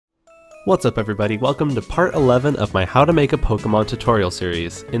What's up everybody, welcome to part 11 of my How to Make a Pokemon tutorial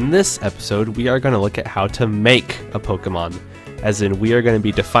series. In this episode, we are going to look at how to make a Pokemon, as in we are going to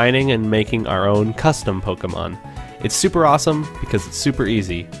be defining and making our own custom Pokemon. It's super awesome because it's super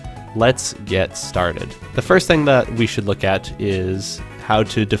easy. Let's get started. The first thing that we should look at is how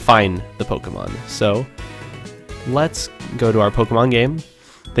to define the Pokemon. So let's go to our Pokemon game,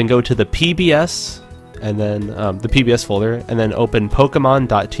 then go to the PBS, and then the PBS folder, and then open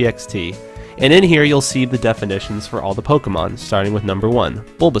Pokemon.txt. And in here you'll see the definitions for all the Pokemon, starting with number 1,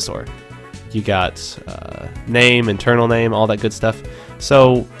 Bulbasaur. You got name, internal name, all that good stuff.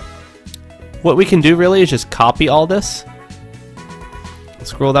 So what we can do really is just copy all this,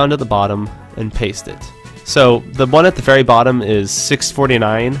 scroll down to the bottom, and paste it. So the one at the very bottom is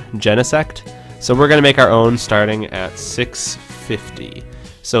 649 Genesect. So we're going to make our own starting at 650.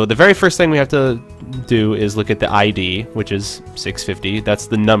 So the very first thing we have to do is look at the ID, which is 650. That's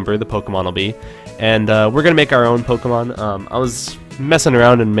the number the Pokemon will be. And we're going to make our own Pokemon. I was messing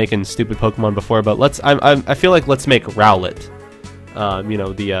around and making stupid Pokemon before, but I feel like let's make Rowlet. You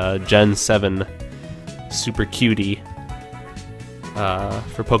know, the Gen 7 super cutie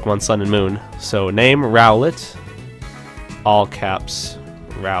for Pokemon Sun and Moon. So name Rowlet, all caps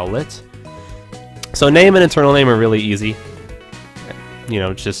Rowlet. So name and internal name are really easy. You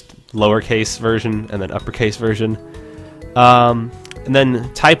know, just lowercase version and then uppercase version. And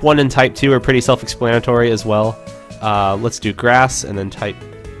then type 1 and type 2 are pretty self-explanatory as well. Let's do grass and then type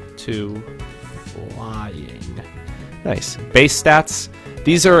 2 flying. Nice. Base stats.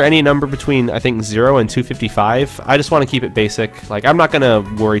 These are any number between, I think, 0 and 255. I just want to keep it basic. Like, I'm not going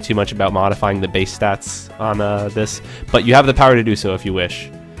to worry too much about modifying the base stats on this, but you have the power to do so if you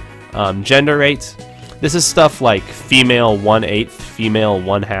wish. Gender rate. This is stuff like female 1/8, female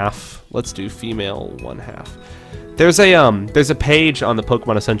 1/2. Let's do female 1/2. There's a page on the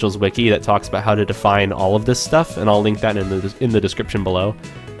Pokemon Essentials wiki that talks about how to define all of this stuff, and I'll link that in the description below.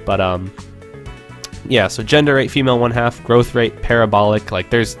 But yeah, so gender rate female 1/2, growth rate parabolic.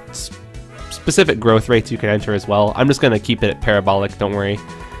 Like there's specific growth rates you can enter as well. I'm just gonna keep it at parabolic. Don't worry.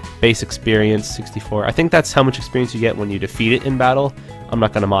 Base experience 64. I think that's how much experience you get when you defeat it in battle. I'm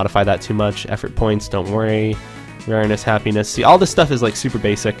not going to modify that too much. Effort points, don't worry. Rareness, happiness. See, all this stuff is like super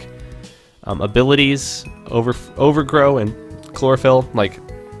basic. Abilities, overgrow, and chlorophyll. Like,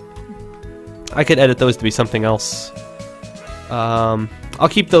 I could edit those to be something else. I'll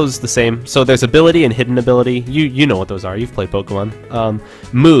keep those the same. So there's ability and hidden ability. You know what those are. You've played Pokemon.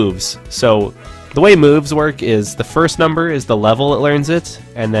 Moves. So the way moves work is the first number is the level it learns it,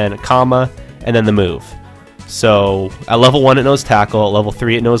 and then a comma, and then the move. So at level 1 it knows Tackle, at level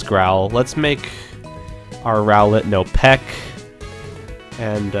 3 it knows Growl. Let's make our Rowlet know Peck,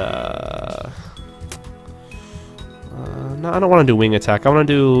 and no, I don't want to do Wing Attack. I want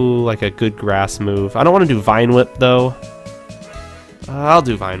to do like a good grass move. I don't want to do Vine Whip though. I'll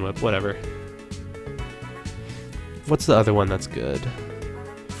do Vine Whip, whatever. What's the other one that's good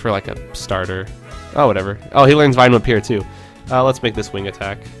for like a starter? Oh, whatever. Oh, he learns Vine Whip here too. Let's make this Wing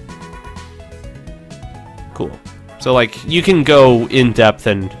Attack. Cool. So like you can go in depth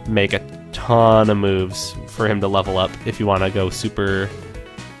and make a ton of moves for him to level up if you want to go super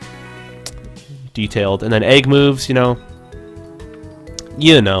detailed. And then egg moves, you know,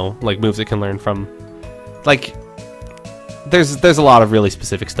 like moves it can learn from. Like there's a lot of really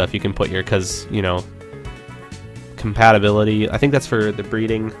specific stuff you can put here because, you know, compatibility. I think that's for the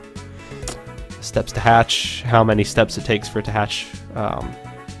breeding. Steps to hatch, how many steps it takes for it to hatch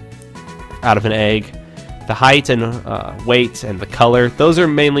out of an egg. The height and weight and the color, those are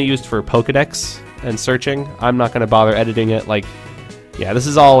mainly used for Pokedex and searching. I'm not going to bother editing it. Like, yeah, this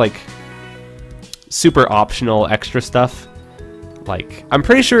is all like super optional extra stuff. Like, I'm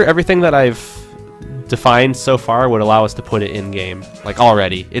pretty sure everything that I've defined so far would allow us to put it in game. Like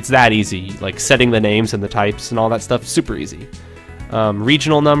already, it's that easy. Like setting the names and the types and all that stuff, super easy.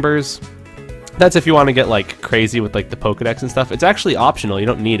 Regional numbers. That's if you want to get like crazy with like the Pokedex and stuff. It's actually optional. You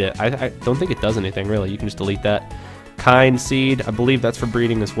don't need it. I don't think it does anything really. You can just delete that. Kind seed. I believe that's for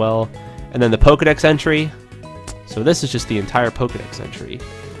breeding as well. And then the Pokedex entry. So this is just the entire Pokedex entry.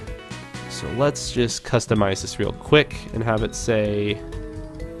 So let's just customize this real quick and have it say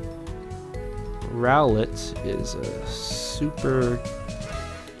Rowlet is a super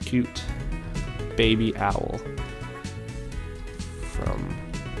cute baby owl from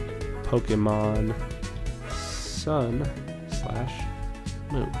Pokemon Sun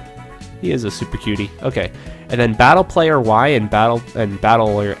 / Moon. He is a super cutie. Okay, and then battle player Y and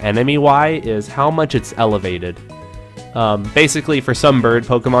battler enemy Y is how much it's elevated. Basically, for some bird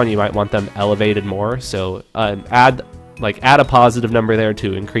Pokemon, you might want them elevated more. So add like add a positive number there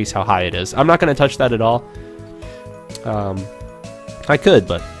to increase how high it is. I'm not going to touch that at all. I could,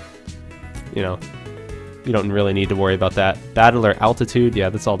 but you know, you don't really need to worry about that. Battler altitude, yeah,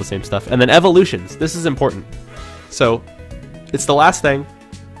 that's all the same stuff. And then evolutions, this is important. So it's the last thing.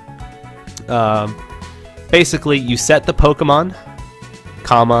 Basically, you set the Pokemon,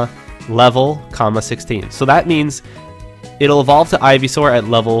 comma, level, comma, 16. So that means it'll evolve to Ivysaur at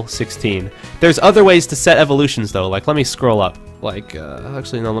level 16. There's other ways to set evolutions, though. Like, let me scroll up. Like,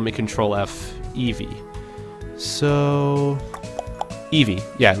 actually, no, let me Control F, Eevee. So, Eevee.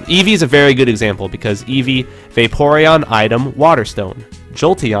 Yeah, Eevee is a very good example because Eevee, Vaporeon, item, Waterstone.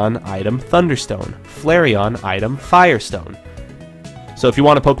 Jolteon, item, Thunderstone. Flareon, item, Firestone. So if you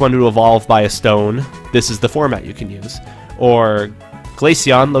want a Pokemon to evolve by a stone, this is the format you can use. Or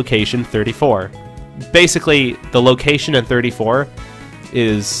Glaceon, location 34. Basically, the location in 34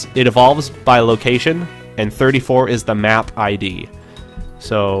 is, it evolves by location, and 34 is the map ID.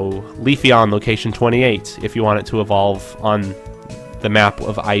 So Leafeon, location 28, if you want it to evolve on the map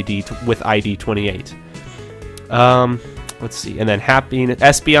of ID with ID 28. Let's see, and then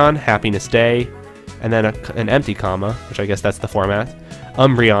Espeon, Happiness Day, and then an empty comma, which I guess that's the format.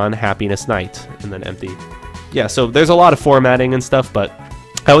 Umbreon, Happiness Night, and then empty. Yeah, so there's a lot of formatting and stuff, but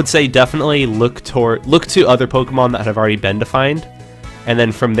I would say definitely look to other Pokemon that have already been defined, and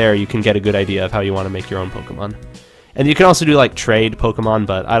then from there you can get a good idea of how you want to make your own Pokemon. And you can also do like trade Pokemon,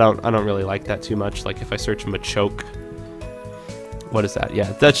 but I don't really like that too much. Like if I search Machoke, what is that?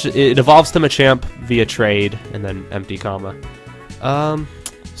 Yeah, it evolves to Machamp via trade and then empty comma.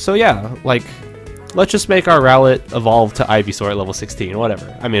 So yeah, like let's just make our Rowlet evolve to Ivysaur at level 16,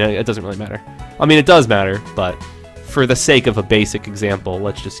 whatever. I mean, it doesn't really matter. I mean, it does matter, but for the sake of a basic example,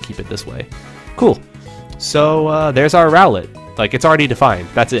 let's just keep it this way. Cool. So there's our Rowlet. Like, it's already defined.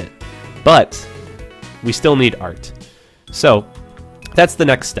 That's it. But we still need art. So that's the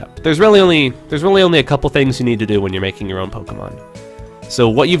next step. There's really only a couple things you need to do when you're making your own Pokemon. So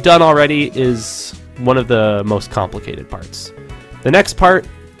what you've done already is one of the most complicated parts. The next part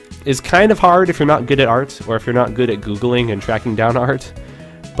is kind of hard if you're not good at art, or if you're not good at Googling and tracking down art.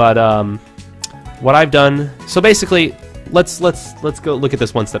 But what I've done, so basically, let's go look at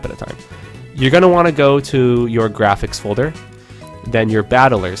this one step at a time. You're gonna want to go to your graphics folder, then your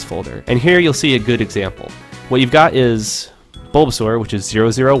battlers folder, and here you'll see a good example. What you've got is Bulbasaur, which is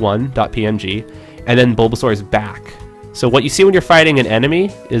 001.png, and then Bulbasaur's back. So what you see when you're fighting an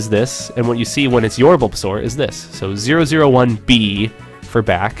enemy is this, and what you see when it's your Bulbasaur is this. So 001B for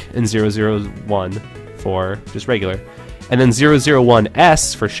back, and 001 for just regular. And then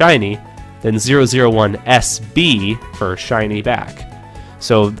 001S for shiny, then 001SB for shiny back.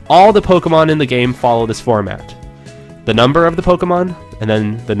 So all the Pokemon in the game follow this format. The number of the Pokemon, and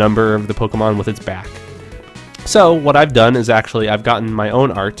then the number of the Pokemon with its back. So what I've done is actually I've gotten my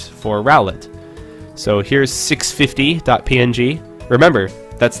own art for Rowlet. So here's 650.png. Remember,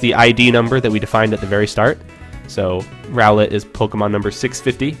 that's the ID number that we defined at the very start. So Rowlet is Pokemon number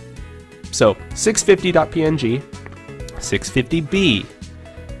 650. So 650.png, 650B,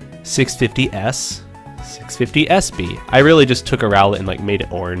 650S, 650SB. I really just took a Rowlet and like made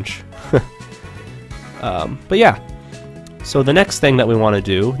it orange. But yeah. So the next thing that we want to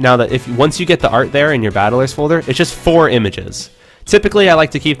do, now that once you get the art there in your battlers folder, it's just 4 images. Typically I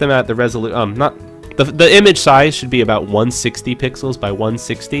like to keep them at the resolution, the image size should be about 160 pixels by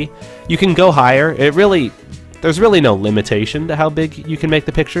 160. You can go higher. There's really no limitation to how big you can make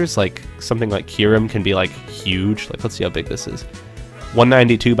the pictures. Like something like Kyurem can be like huge. Like let's see how big this is.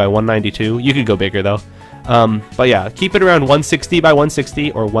 192 by 192. You could go bigger though. But yeah, keep it around 160 by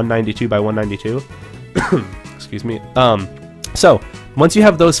 160 or 192 by 192. Excuse me. So once you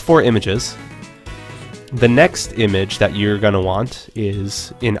have those 4 images, the next image that you're gonna want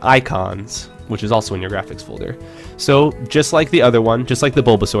is in icons, which is also in your graphics folder. So just like the other one, just like the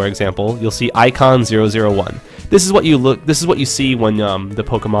Bulbasaur example, you'll see icon 001. This is what you see when the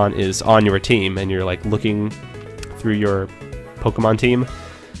Pokemon is on your team and you're like looking through your Pokemon team.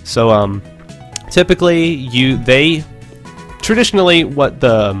 So typically traditionally what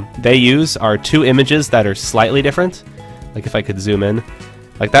they use are 2 images that are slightly different. Like if I could zoom in,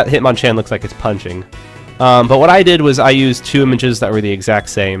 like that Hitmonchan looks like it's punching. But what I did was I used 2 images that were the exact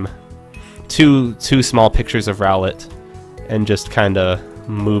same. Two small pictures of Rowlet, and just kind of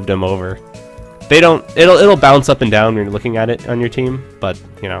moved them over. It'll bounce up and down when you're looking at it on your team, but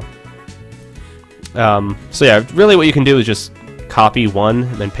you know. So yeah, really what you can do is just copy one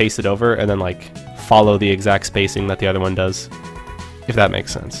and then paste it over, and then like follow the exact spacing that the other one does, if that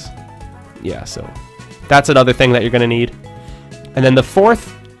makes sense. Yeah, so that's another thing that you're gonna need. And then the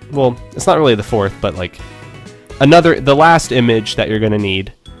fourth, well, it's not really the fourth, but like the last image that you're going to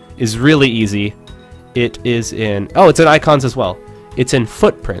need is really easy. It is in, oh, it's in icons as well. It's in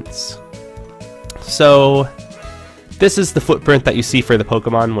footprints. So this is the footprint that you see for the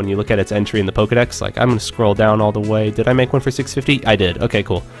Pokemon when you look at its entry in the Pokedex. Like, I'm going to scroll down all the way. Did I make one for 650? I did. Okay,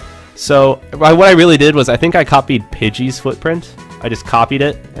 cool. So what I really did was I think I copied Pidgey's footprint. I just copied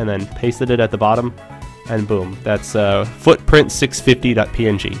it and then pasted it at the bottom. And boom, that's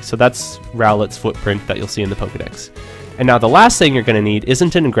footprint650.png. So that's Rowlet's footprint that you'll see in the Pokedex. And now the last thing you're going to need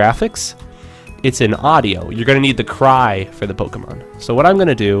isn't in graphics. It's in audio. You're going to need the cry for the Pokemon. So what I'm going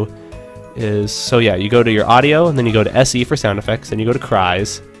to do is, so yeah, you go to your audio, and then you go to SE for sound effects, and you go to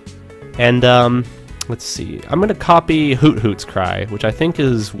cries. And let's see, I'm going to copy Hoot Hoot's cry, which I think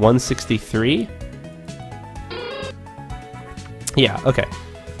is 163. Yeah, okay.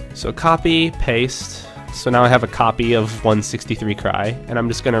 So copy, paste. So now I have a copy of 163 cry, and I'm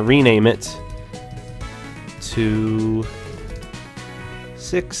just going to rename it to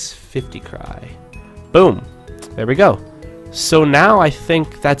 650 cry. Boom. There we go. So now I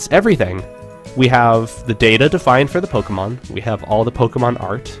think that's everything. We have the data defined for the Pokemon, we have all the Pokemon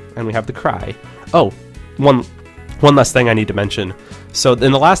art, and we have the cry. Oh, one last thing I need to mention. So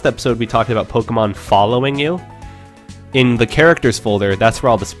in the last episode we talked about Pokemon following you. In the characters folder, that's where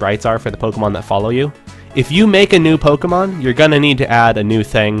all the sprites are for the Pokemon that follow you. If you make a new Pokemon, you're gonna need to add a new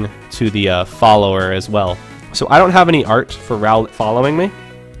thing to the follower as well. So I don't have any art for Rowlet following me.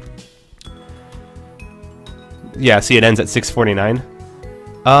 Yeah, see, it ends at 649.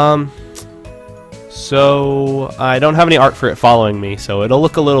 So I don't have any art for it following me, so it'll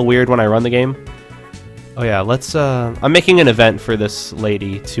look a little weird when I run the game. Oh yeah, let's, I'm making an event for this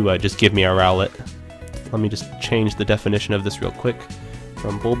lady to just give me a Rowlet. Let me just change the definition of this real quick.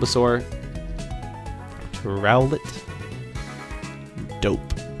 From Bulbasaur to Rowlet. Dope.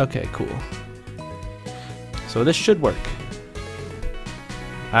 Okay, cool. So this should work.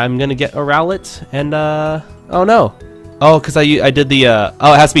 I'm gonna get a Rowlet, and oh no! Oh, because I did the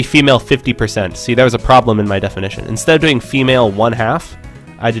oh, it has to be female 50%. See, there was a problem in my definition. Instead of doing female 1/2,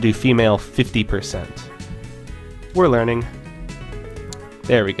 I had to do female 50%. We're learning.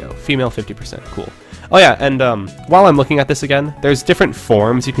 There we go. Female 50%. Cool. Oh yeah, and while I'm looking at this again, there's different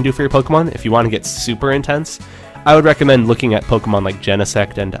forms you can do for your Pokemon if you want to get super intense. I would recommend looking at Pokemon like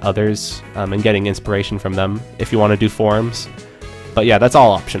Genesect and others and getting inspiration from them if you want to do forms. But yeah, that's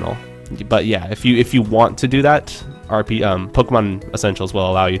all optional. But yeah, if you want to do that, Pokemon Essentials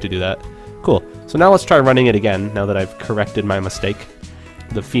will allow you to do that. Cool. So now let's try running it again, now that I've corrected my mistake.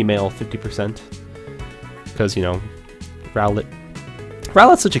 The female 50%. Because, you know,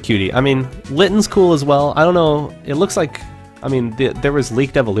 Rowlet's such a cutie. I mean, Litten's cool as well. I don't know, it looks like, I mean, there was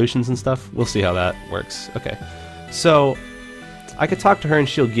leaked evolutions and stuff. We'll see how that works. Okay. So, I could talk to her and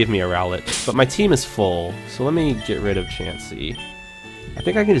she'll give me a Rowlet, but my team is full, so let me get rid of Chansey. I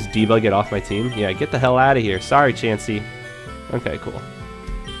think I can just debug it off my team. Yeah, get the hell out of here. Sorry, Chansey. Okay, cool.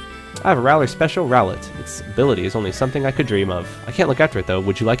 I have a Rowlet Special Rowlet. Its ability is only something I could dream of. I can't look after it, though.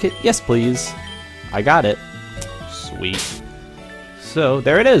 Would you like it? Yes, please. I got it. Sweet. So,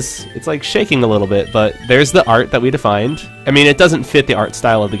 there it is. It's like shaking a little bit, but there's the art that we defined. I mean, it doesn't fit the art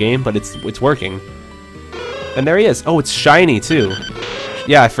style of the game, but it's working. And there he is. Oh, it's shiny, too.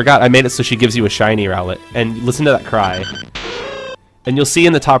 Yeah, I forgot. I made it so she gives you a shiny Rowlet. And listen to that cry. And you'll see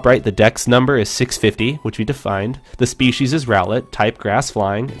in the top right, the dex number is 650, which we defined. The species is Rowlet, type grass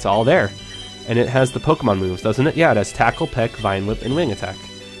flying. It's all there. And it has the Pokemon moves, doesn't it? Yeah, it has Tackle, Peck, Vine Whip, and Wing Attack.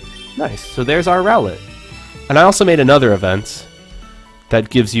 Nice. So there's our Rowlet. And I also made another event that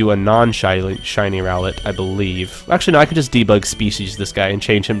gives you a non-shiny Rowlet, I believe. Actually, no, I can just debug species this guy and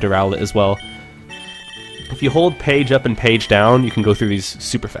change him to Rowlet as well. If you hold page up and page down, you can go through these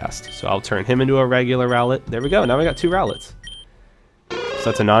super fast. So I'll turn him into a regular Rowlet. There we go. Now we got 2 Rowlets. So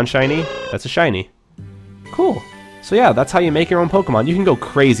that's a non-shiny. That's a shiny. Cool. So yeah, that's how you make your own Pokemon. You can go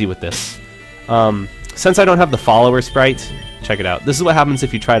crazy with this. Since I don't have the follower sprite, check it out. This is what happens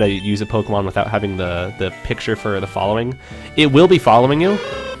if you try to use a Pokemon without having the picture for the following. It will be following you,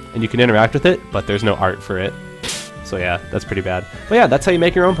 and you can interact with it, but there's no art for it. So yeah, that's pretty bad. But yeah, that's how you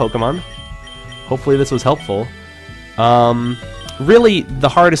make your own Pokemon. Hopefully this was helpful. Really, the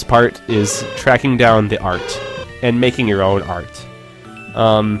hardest part is tracking down the art and making your own art.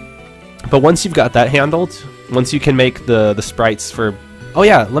 But once you've got that handled, once you can make the sprites for... Oh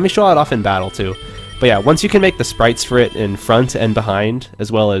yeah, let me show it off in battle too. But yeah, once you can make the sprites for it in front and behind,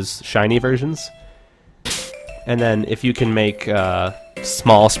 as well as shiny versions, and then if you can make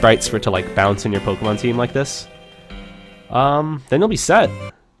small sprites for it to like bounce in your Pokemon team like this, then you'll be set.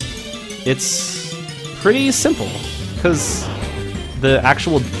 It's pretty simple, because the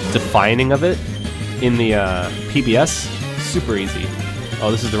actual defining of it in the PBS, super easy.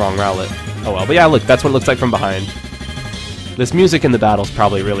 Oh, this is the wrong Rowlet. Oh well, but yeah, look, that's what it looks like from behind. This music in the battle's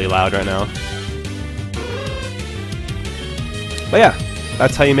probably really loud right now. But yeah,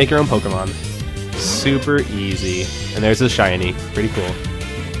 that's how you make your own Pokemon. Super easy. And there's a shiny. Pretty cool.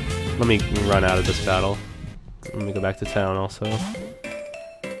 Let me run out of this battle. Let me go back to town also.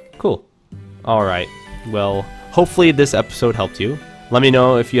 Cool. Alright. Well, hopefully this episode helped you. Let me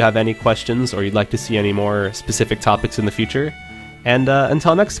know if you have any questions or you'd like to see any more specific topics in the future. And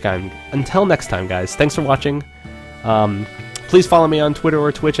until next time, guys, thanks for watching. Please follow me on Twitter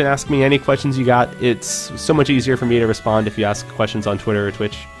or Twitch and ask me any questions you got. It's so much easier for me to respond if you ask questions on Twitter or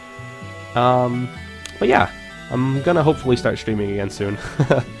Twitch. But yeah, I'm gonna hopefully start streaming again soon.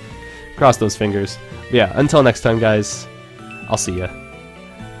 Cross those fingers. But yeah, until next time, guys, I'll see ya.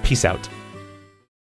 Peace out.